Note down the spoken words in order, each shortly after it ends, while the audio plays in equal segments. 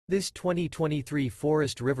This 2023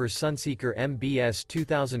 Forest River Sunseeker MBS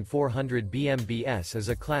 2400 BMBS is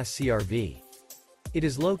a Class C RV. It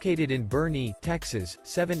is located in Boerne, Texas,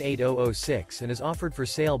 78006 and is offered for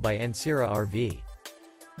sale by Ancira RV.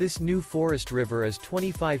 This new Forest River is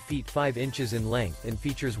 25 feet 5 inches in length and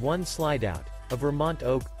features one slideout, a Vermont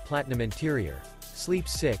Oak, platinum interior, sleep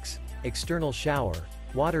 6, external shower,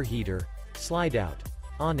 water heater, slideout,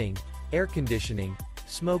 awning, air conditioning,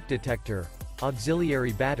 smoke detector,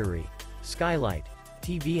 auxiliary battery, skylight,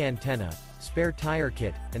 TV antenna, spare tire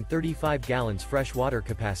kit, and 35 gallons fresh water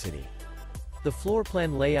capacity. The floor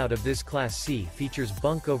plan layout of this Class C features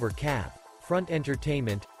bunk over cab, front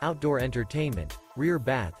entertainment, outdoor entertainment, rear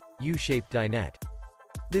bath, U-shaped dinette.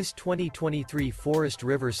 This 2023 Forest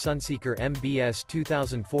River Sunseeker MBS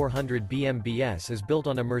 2400 BMBS is built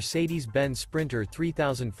on a Mercedes-Benz Sprinter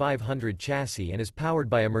 3500 chassis and is powered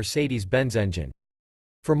by a Mercedes-Benz engine.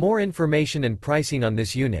 For more information and pricing on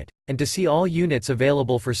this unit, and to see all units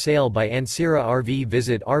available for sale by Ancira RV,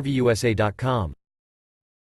 visit RVUSA.com.